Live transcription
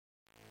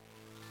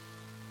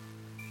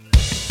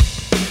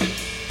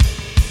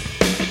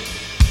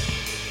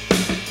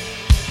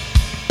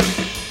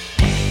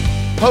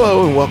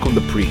Hello and welcome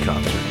to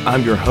Pre-Concert.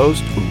 I'm your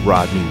host,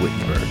 Rodney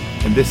Wittenberg.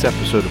 In this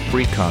episode of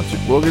Pre-Concert,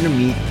 we're going to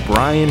meet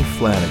Brian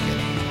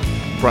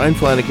Flanagan. Brian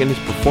Flanagan is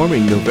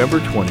performing November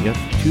 20th,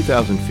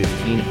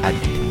 2015 at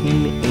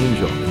Tin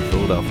Angel in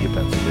Philadelphia,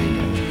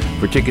 Pennsylvania.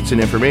 For tickets and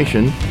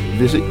information,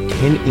 visit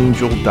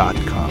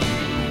tinangel.com.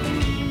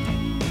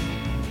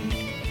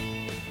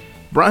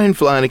 Brian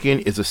Flanagan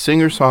is a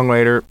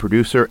singer-songwriter,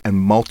 producer, and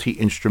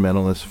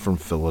multi-instrumentalist from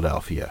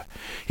Philadelphia.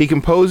 He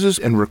composes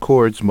and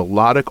records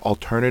melodic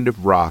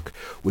alternative rock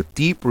with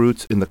deep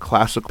roots in the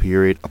classic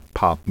period of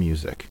pop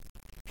music.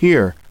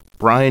 Here,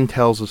 Brian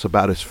tells us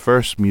about his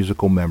first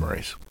musical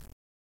memories.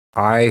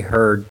 I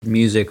heard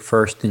music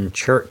first in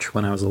church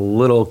when I was a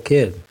little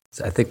kid.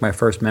 I think my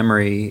first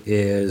memory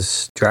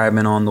is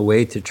driving on the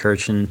way to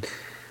church and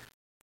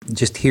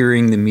just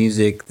hearing the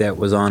music that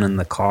was on in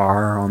the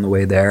car on the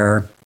way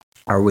there.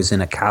 I was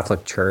in a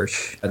Catholic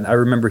church, and I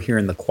remember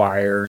hearing the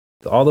choir.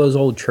 All those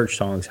old church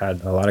songs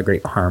had a lot of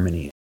great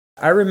harmony.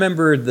 I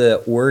remember the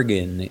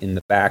organ in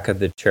the back of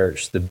the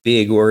church, the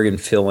big organ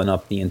filling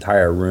up the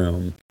entire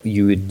room.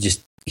 You would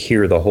just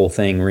hear the whole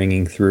thing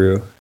ringing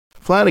through.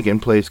 Flanagan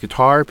plays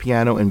guitar,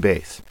 piano, and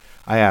bass.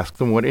 I asked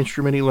him what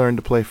instrument he learned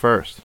to play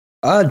first.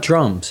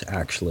 Drums,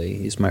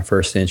 actually, is my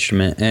first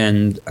instrument,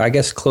 and I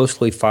guess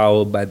closely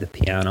followed by the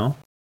piano.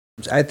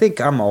 I think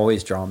I'm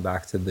always drawn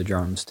back to the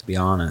drums, to be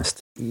honest.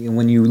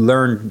 When you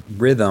learn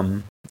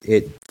rhythm,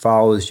 it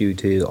follows you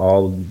to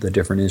all the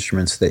different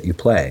instruments that you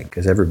play,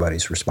 because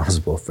everybody's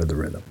responsible for the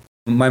rhythm.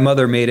 My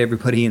mother made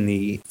everybody in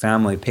the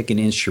family pick an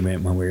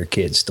instrument when we were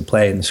kids to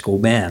play in the school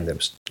band. It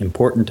was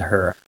important to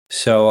her.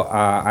 So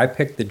I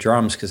picked the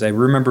drums because I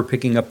remember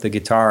picking up the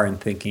guitar and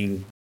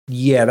thinking,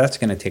 yeah, that's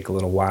going to take a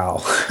little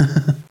while.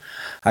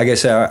 I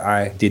guess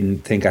I didn't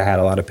think I had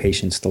a lot of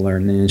patience to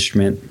learn an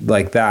instrument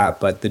like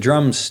that, but the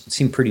drums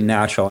seemed pretty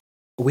natural.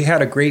 We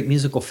had a great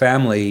musical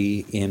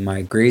family in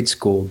my grade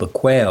school, the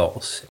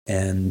Quails,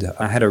 and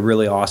I had a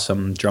really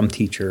awesome drum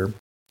teacher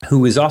who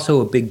was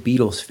also a big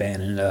Beatles fan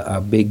and a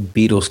big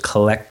Beatles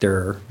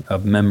collector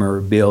of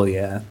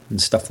memorabilia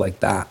and stuff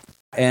like that.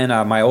 And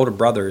my older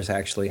brothers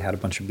actually had a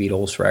bunch of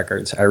Beatles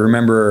records. I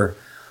remember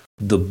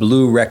the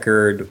blue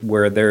record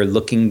where they're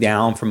looking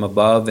down from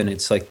above and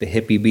it's like the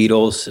hippie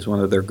Beatles is one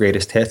of their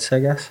greatest hits, I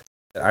guess.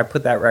 I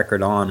put that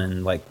record on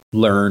and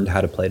learned how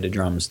to play the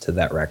drums to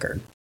that record.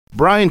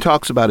 Brian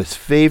talks about his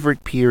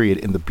favorite period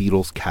in the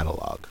Beatles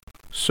catalog,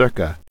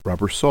 circa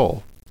Rubber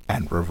Soul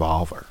and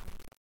Revolver.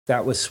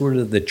 That was sort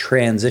of the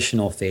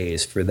transitional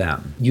phase for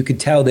them. You could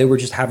tell they were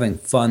just having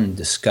fun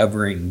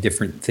discovering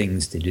different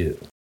things to do.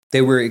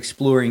 They were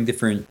exploring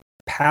different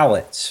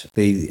palettes.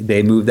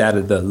 They moved out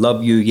of the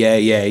love you, yeah,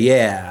 yeah,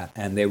 yeah,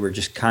 and they were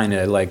just kind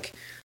of like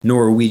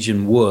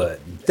Norwegian Wood.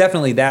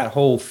 Definitely that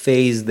whole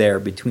phase there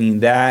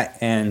between that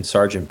and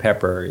Sgt.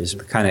 Pepper is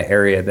the kind of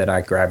area that I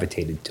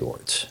gravitated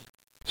towards.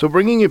 So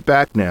bringing it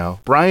back now,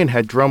 Brian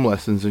had drum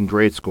lessons in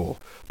grade school,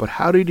 but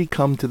how did he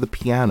come to the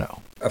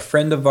piano? A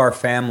friend of our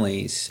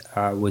family's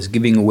was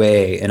giving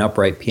away an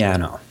upright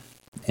piano.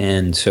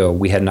 And so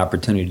we had an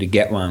opportunity to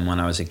get one when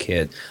I was a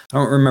kid. I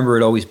don't remember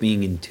it always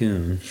being in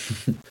tune.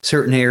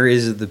 Certain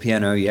areas of the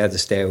piano you had to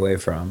stay away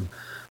from.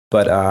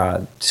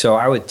 But so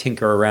I would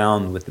tinker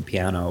around with the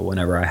piano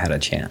whenever I had a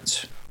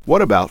chance.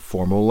 What about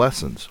formal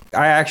lessons?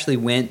 I actually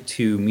went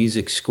to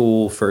music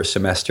school for a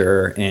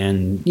semester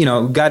and,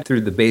 got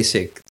through the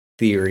basic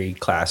theory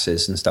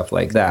classes and stuff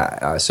like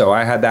that. So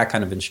I had that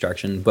kind of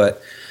instruction.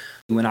 But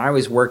when I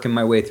was working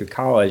my way through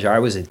college, I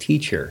was a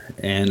teacher,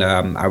 and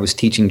I was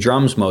teaching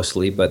drums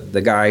mostly, but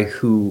the guy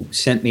who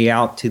sent me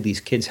out to these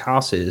kids'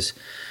 houses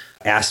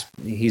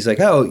he's like,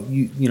 oh,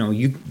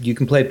 you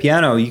can play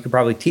piano, you could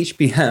probably teach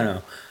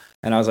piano.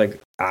 And I was like,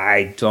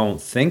 I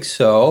don't think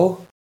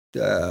so.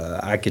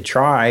 I could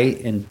try.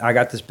 And I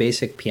got this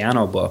basic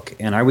piano book,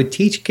 and I would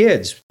teach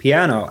kids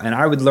piano, and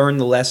I would learn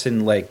the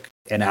lesson like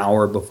an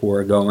hour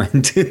before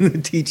going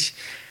to teach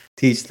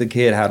the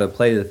kid how to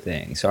play the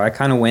thing. So I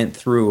kind of went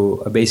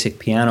through a basic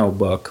piano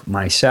book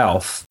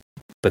myself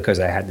because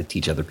I had to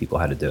teach other people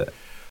how to do it.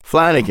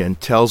 Flanagan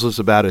tells us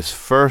about his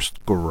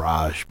first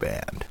garage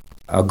band.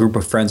 A group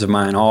of friends of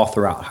mine all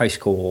throughout high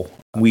school,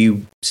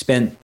 we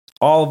spent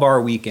all of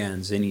our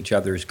weekends in each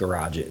other's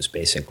garages,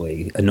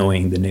 basically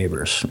annoying the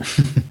neighbors.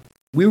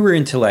 We were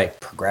into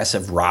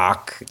progressive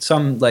rock,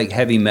 some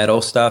heavy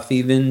metal stuff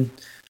even,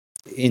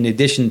 in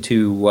addition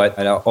to what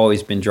I'd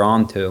always been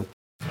drawn to.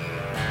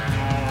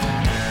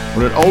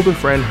 When an older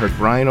friend heard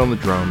Brian on the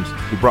drums,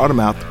 he brought him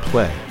out to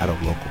play at a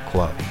local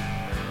club.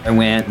 I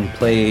went and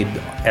played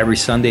every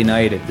Sunday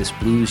night at this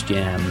blues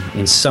jam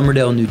in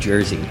Somerdale, New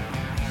Jersey.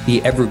 The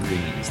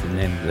Evergreen is the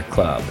name of the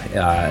club.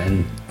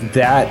 And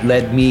that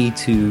led me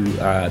to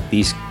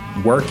these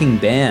working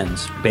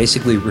bands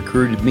basically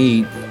recruited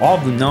me, all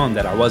of them knowing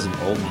that I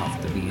wasn't old enough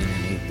to be in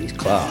any of these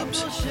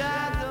clubs.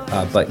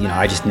 But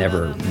I just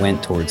never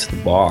went towards the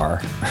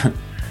bar.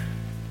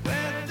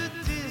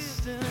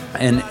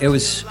 And it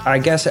was, I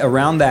guess,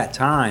 around that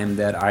time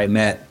that I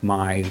met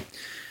my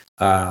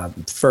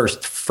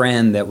first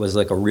friend that was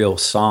a real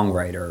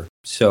songwriter.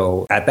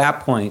 So at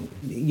that point,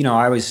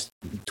 I was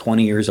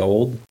 20 years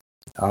old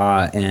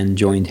and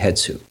joined Head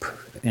Soup.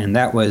 And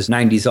that was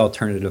 90s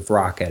alternative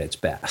rock at its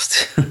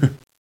best.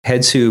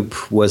 Head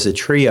Soup was a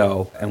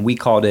trio, and we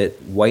called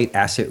it White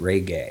Acid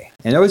Reggae.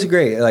 And that was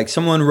great. Like,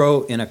 someone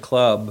wrote in a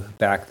club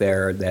back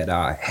there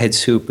that Head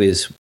Soup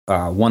is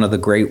one of the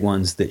great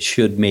ones that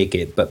should make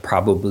it, but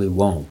probably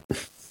won't.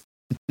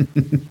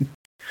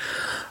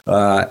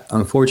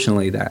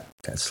 Unfortunately, that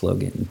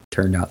slogan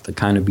turned out to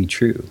kind of be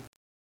true.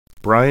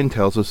 Brian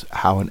tells us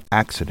how an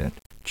accident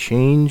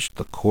changed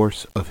the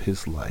course of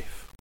his life.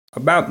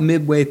 About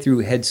midway through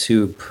Head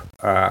Soup,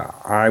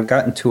 I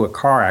got into a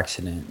car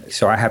accident.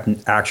 So I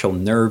have actual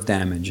nerve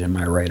damage in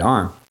my right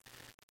arm.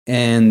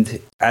 And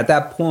at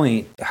that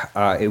point,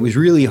 it was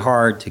really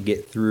hard to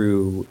get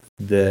through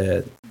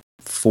the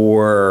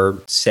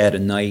 4 set a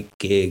night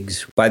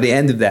gigs. By the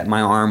end of that,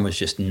 my arm was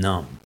just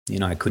numb.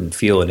 I couldn't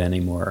feel it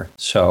anymore.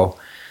 So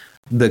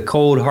the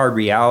cold, hard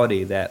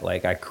reality that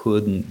like I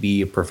couldn't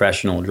be a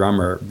professional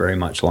drummer very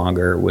much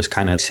longer was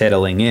kind of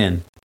settling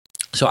in.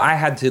 So I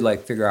had to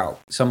like figure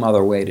out some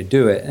other way to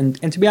do it. And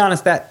to be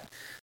honest, that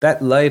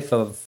life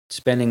of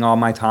spending all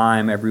my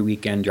time every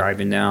weekend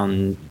driving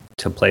down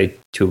to play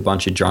to a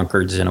bunch of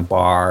drunkards in a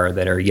bar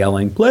that are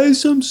yelling, "Play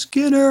some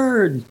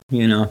Skynyrd,"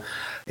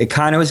 it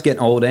kind of was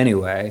getting old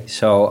anyway.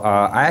 So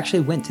I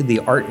actually went to the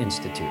Art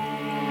Institute.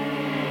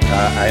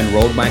 I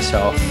enrolled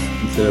myself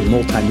into the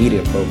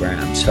multimedia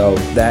program. So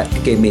that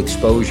gave me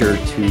exposure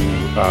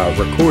to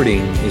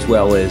recording as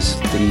well as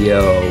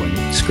video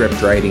and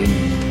script writing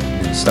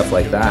and stuff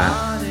like that.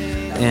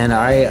 And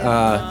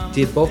I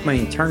did both my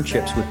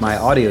internships with my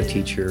audio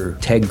teacher,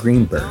 Ted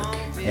Greenberg.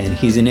 And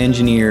he's an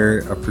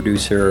engineer, a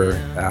producer,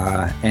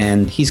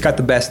 and he's got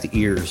the best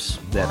ears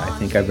that I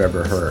think I've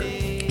ever heard.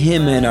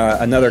 Him and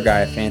another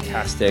guy, a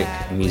fantastic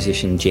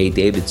musician, Jay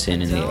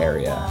Davidson, in the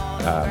area.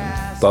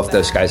 Both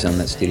those guys own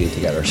that studio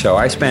together. So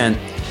I spent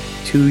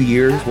 2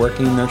 years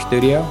working in their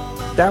studio.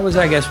 That was,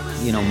 I guess,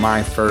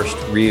 my first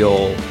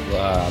real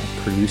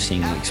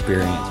producing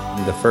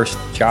experience. The first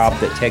job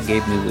that Ted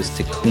gave me was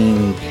to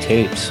clean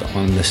tapes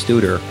on the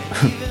Studer.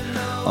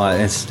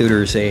 And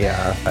Studer's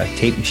a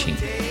tape machine.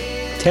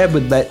 Ted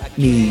would let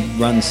me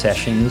run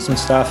sessions and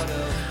stuff.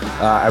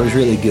 I was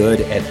really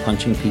good at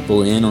punching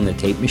people in on the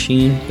tape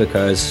machine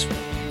because,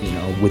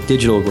 with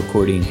digital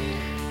recording,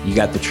 you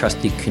got the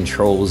trusty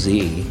Control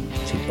Z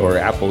or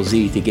Apple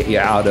Z to get you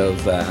out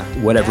of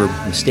whatever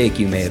mistake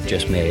you may have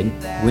just made.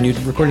 When you're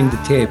recording the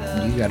tape,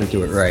 you got to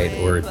do it right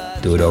or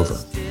do it over.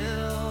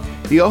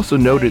 He also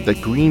noted that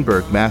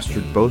Greenberg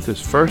mastered both his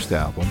first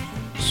album,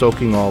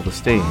 Soaking All the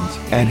Stains,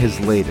 and his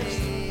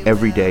latest,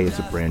 Every Day is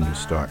a Brand New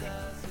Start.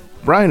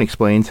 Brian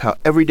explains how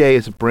Every Day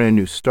is a Brand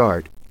New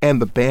Start and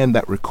the band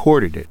that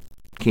recorded it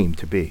came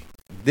to be.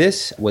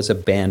 This was a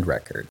band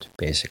record,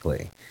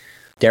 basically.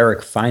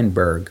 Derek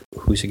Feinberg,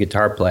 who's a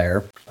guitar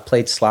player,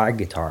 played slide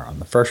guitar on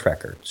the first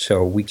record.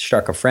 So we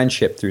struck a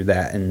friendship through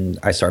that, and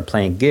I started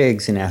playing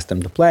gigs and asked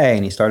him to play,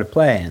 and he started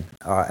playing.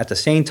 At the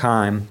same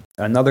time,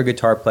 another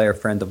guitar player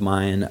friend of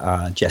mine,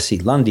 Jesse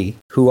Lundy,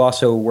 who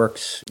also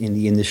works in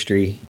the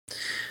industry,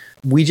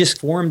 we just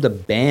formed a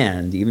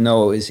band, even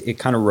though it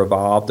kind of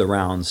revolved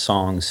around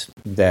songs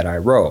that I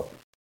wrote.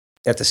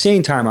 At the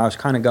same time, I was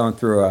kind of going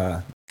through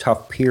a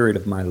tough period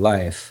of my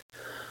life.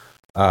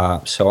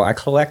 So I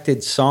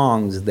collected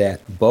songs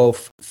that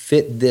both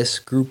fit this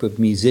group of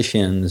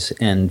musicians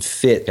and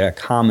fit a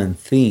common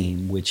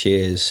theme, which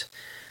is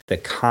the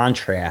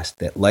contrast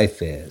that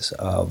life is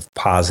of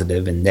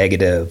positive and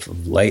negative,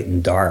 of light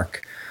and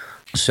dark.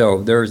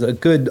 So there's a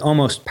good,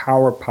 almost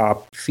power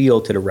pop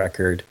feel to the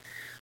record.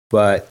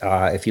 But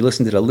if you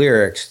listen to the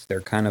lyrics,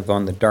 they're kind of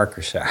on the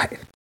darker side.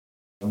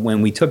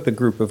 When we took the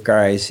group of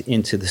guys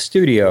into the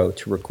studio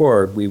to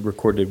record, we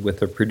recorded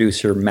with a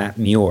producer, Matt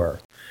Muir.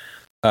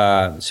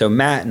 So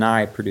Matt and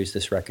I produced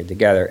this record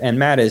together, and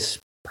Matt is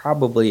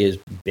probably as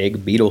big a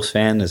Beatles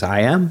fan as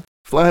I am.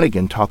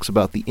 Flanagan talks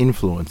about the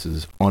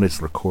influences on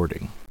its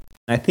recording.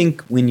 I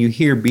think when you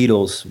hear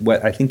Beatles,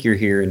 what I think you're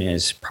hearing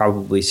is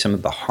probably some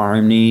of the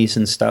harmonies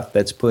and stuff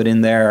that's put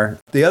in there.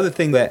 The other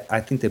thing that I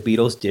think the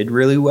Beatles did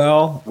really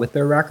well with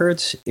their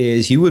records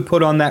is you would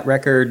put on that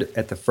record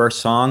at the first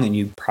song and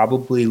you'd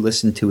probably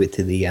listen to it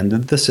to the end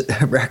of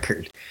the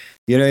record.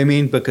 You know what I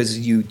mean? Because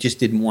you just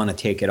didn't want to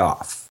take it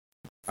off.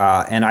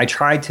 And I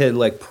tried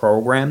to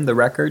program the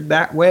record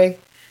that way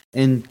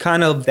and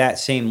kind of that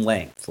same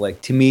length.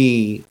 Like, to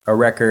me, a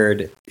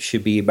record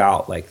should be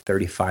about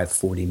 35,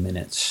 40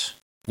 minutes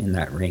in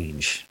that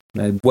range.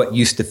 What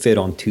used to fit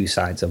on 2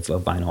 sides of a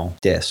vinyl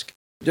disc.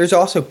 There's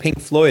also Pink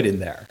Floyd in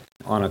there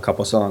on a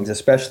couple songs,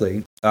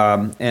 especially.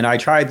 And I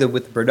tried to,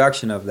 with the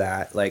production of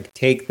that,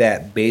 take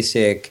that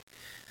basic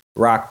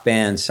rock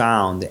band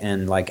sound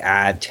and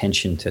add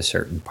tension to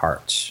certain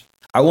parts.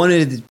 I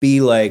wanted it to be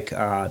like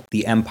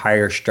the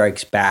Empire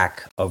Strikes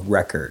Back of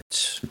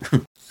records.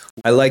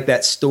 I like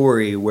that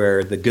story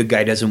where the good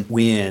guy doesn't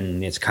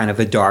win. It's kind of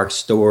a dark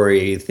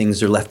story.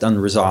 Things are left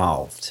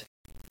unresolved.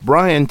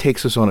 Brian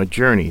takes us on a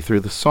journey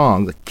through the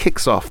song that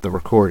kicks off the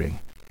recording.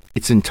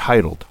 It's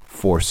entitled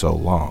For So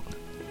Long.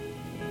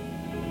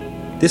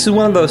 This is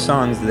one of those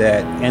songs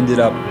that ended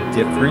up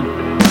different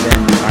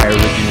than I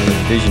originally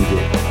envisioned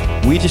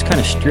it. We just kind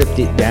of stripped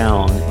it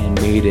down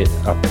and made it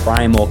a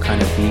primal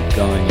kind of beat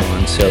going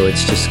on, so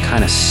it's just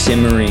kind of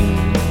simmering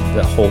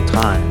the whole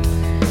time.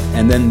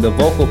 And then the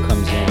vocal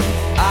comes in.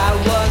 I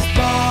was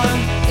born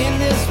in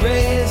this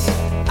race.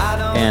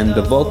 And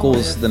the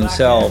vocals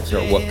themselves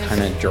are what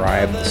kind of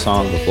drive the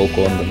song, the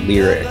vocal and the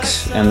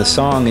lyrics. And the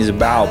song is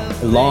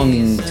about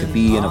longing to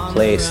be in a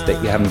place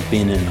that you haven't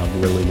been in a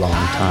really long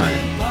time.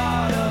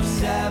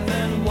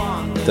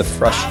 The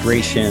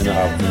frustration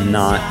of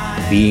not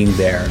being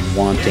there and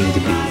wanting to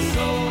be,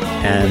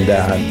 and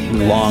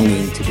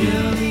longing to be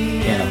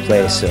in a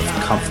place of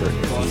comfort,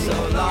 if you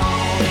will.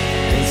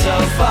 And so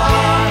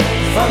far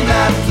from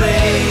that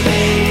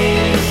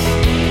place,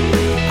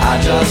 I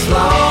just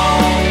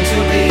long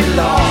to be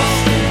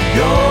lost in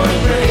your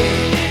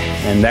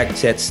embrace. And that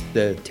sets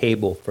the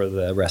table for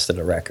the rest of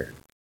the record.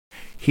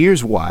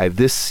 Here's why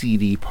this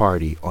CD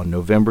party on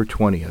November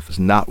 20th is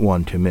not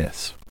one to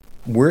miss.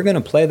 We're going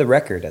to play the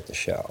record at the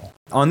show.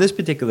 On this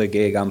particular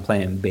gig, I'm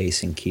playing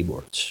bass and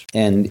keyboards.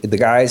 And the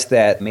guys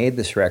that made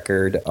this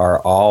record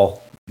are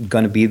all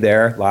going to be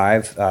there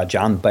live.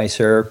 John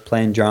Beiser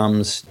playing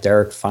drums,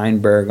 Derek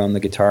Feinberg on the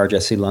guitar,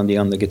 Jesse Lundy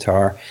on the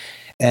guitar.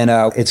 And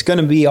it's going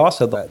to be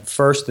also the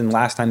first and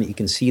last time that you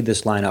can see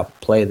this lineup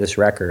play this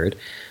record,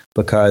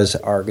 because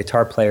our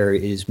guitar player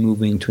is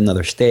moving to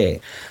another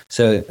state.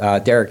 So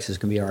Derek's is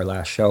going to be our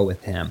last show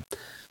with him.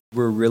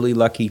 We're really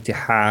lucky to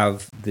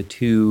have the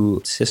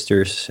two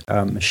sisters,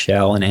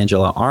 Michelle and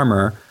Angela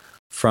Armour,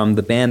 from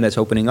the band that's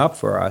opening up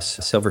for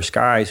us, Silver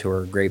Skies, who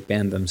are a great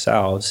band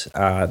themselves.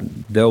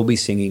 They'll be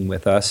singing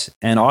with us.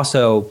 And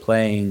also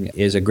playing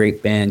is a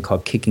great band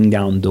called Kicking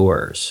Down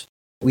Doors.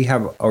 We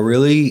have a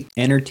really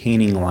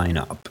entertaining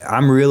lineup.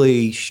 I'm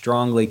really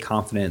strongly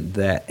confident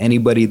that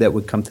anybody that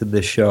would come to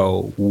this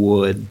show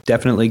would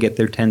definitely get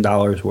their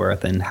 $10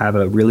 worth and have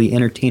a really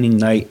entertaining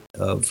night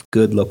of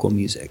good local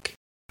music.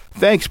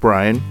 Thanks,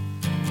 Brian.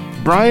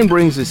 Brian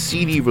brings a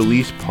CD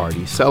release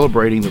party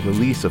celebrating the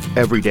release of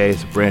Every Day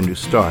is a Brand New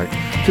Start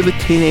to the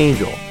Tin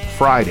Angel,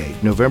 Friday,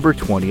 November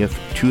 20th,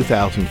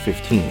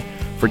 2015.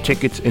 For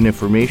tickets and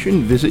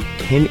information, visit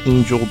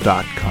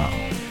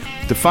tinangel.com.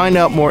 To find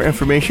out more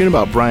information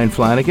about Brian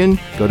Flanagan,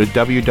 go to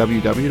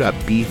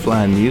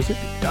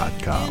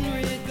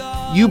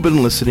www.bflanmusic.com. You've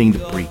been listening to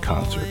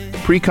Pre-Concert.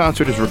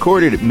 Pre-Concert is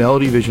recorded at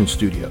Melody Vision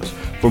Studios.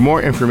 For more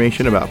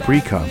information about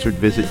Pre-Concert,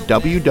 visit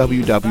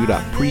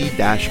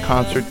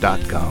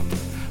www.pre-concert.com.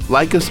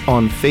 Like us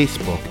on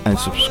Facebook and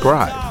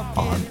subscribe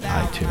on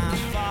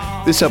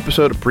iTunes. This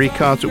episode of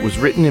Pre-Concert was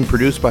written and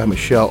produced by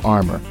Michelle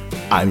Armour.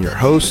 I'm your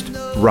host,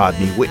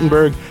 Rodney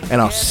Wittenberg, and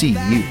I'll see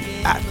you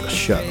at the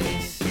show.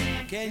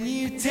 Can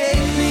you take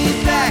me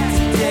back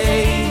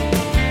today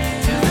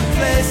to the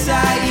place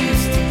I used